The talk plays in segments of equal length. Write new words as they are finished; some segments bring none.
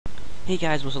Hey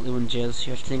guys, what's up, Leon Jez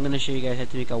here. Today I'm going to show you guys how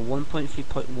to make a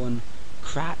 1.3.1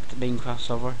 cracked Minecraft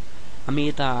server. I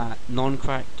made a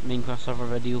non-cracked Minecraft server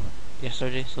video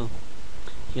yesterday, so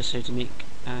here's how to make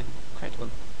a cracked one.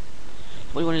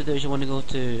 What you want to do is you want to go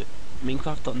to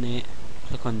Minecraft.net,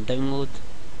 click on download,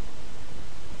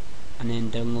 and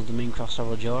then download the Minecraft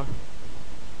server jar.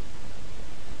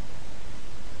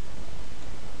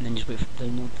 And then just wait for it to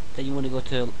download. Then you want to go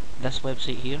to this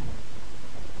website here,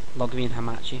 log me in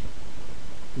Hamachi.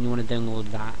 And you want to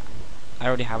download that. I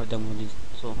already have it downloaded,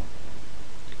 so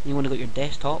you want to go to your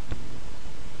desktop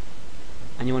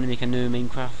and you want to make a new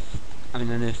a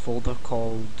new folder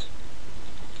called,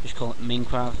 just call it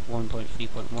Minecraft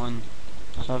 1.3.1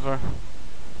 server.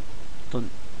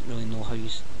 Don't really know how you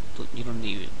don't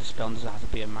need the spelling doesn't have to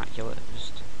be immaculate.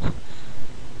 Just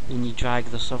then you drag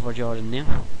the server jar in there.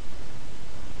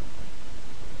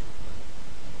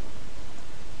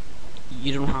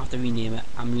 You don't have to rename it.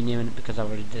 I'm renaming it because I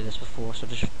already did this before, so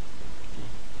just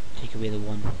take away the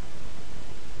one. There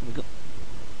we go.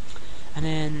 And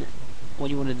then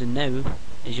what you want to do now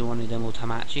is you want to download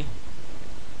Hamachi.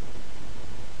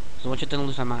 So once you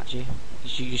download Hamachi,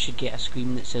 you should get a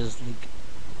screen that says, like,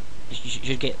 you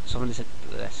should get something that says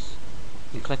this.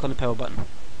 You click on the power button.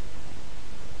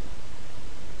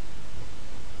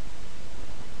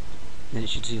 Then it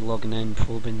should say logging in,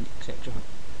 probing, etc.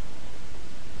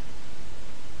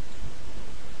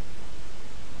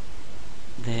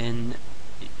 Then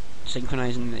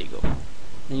synchronizing, there you go.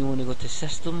 Then you want to go to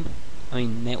system,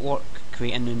 network,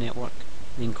 create a new network,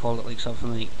 then call it like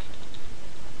something like,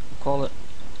 call it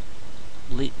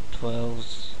Leap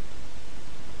 12's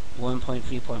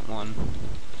 1.3.1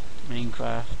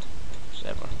 Minecraft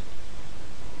server.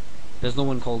 There's no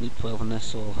one called Leap 12 in this,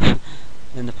 so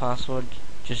then the password,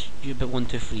 just you put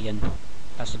 123 in.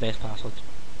 That's the best password.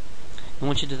 And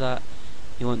once you do that,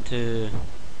 you want to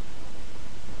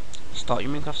start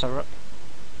your Minecraft server up.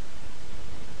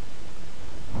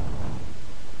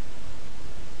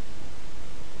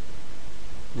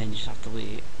 And then you just have to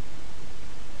wait.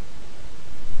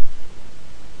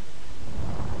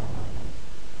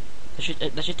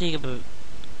 That should take about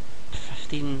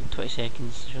 15-20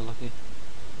 seconds if you're lucky,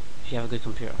 if you have a good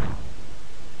computer.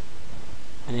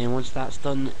 And then once that's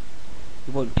done, if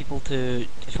you want people to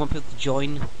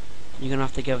join, you're gonna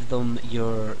have to give them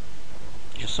your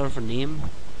server name.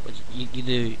 Which you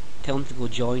do, tell them to go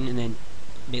join and then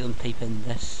make them type in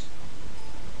this.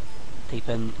 Type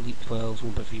in Leap 12's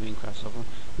 1.3 Minecraft server,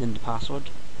 and then the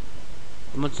password.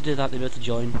 And once you do that, they'll be able to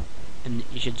join, and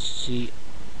you should see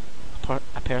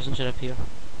a person should appear,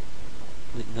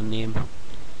 like their name.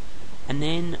 And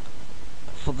then,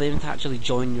 for them to actually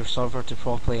join your server to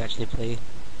properly actually play,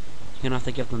 you're gonna have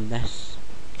to give them this.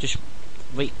 Just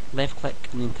left click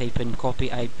and then type in copy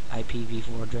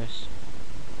IPv4 address.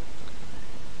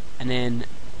 And then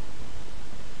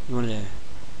you want to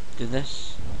do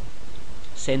this,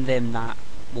 send them that,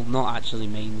 well, not actually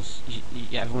mine's,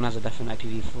 everyone has a different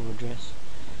IPv4 address.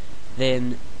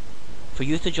 Then for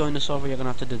you to join the server, you're going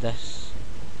to have to do this,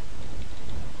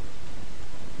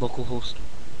 localhost,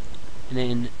 and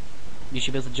then you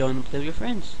should be able to join and play with your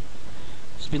friends.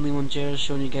 This has been Leon Jez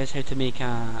showing you guys how to make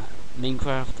a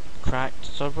Minecraft cracked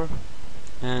server,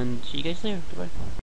 and see you guys later. Goodbye.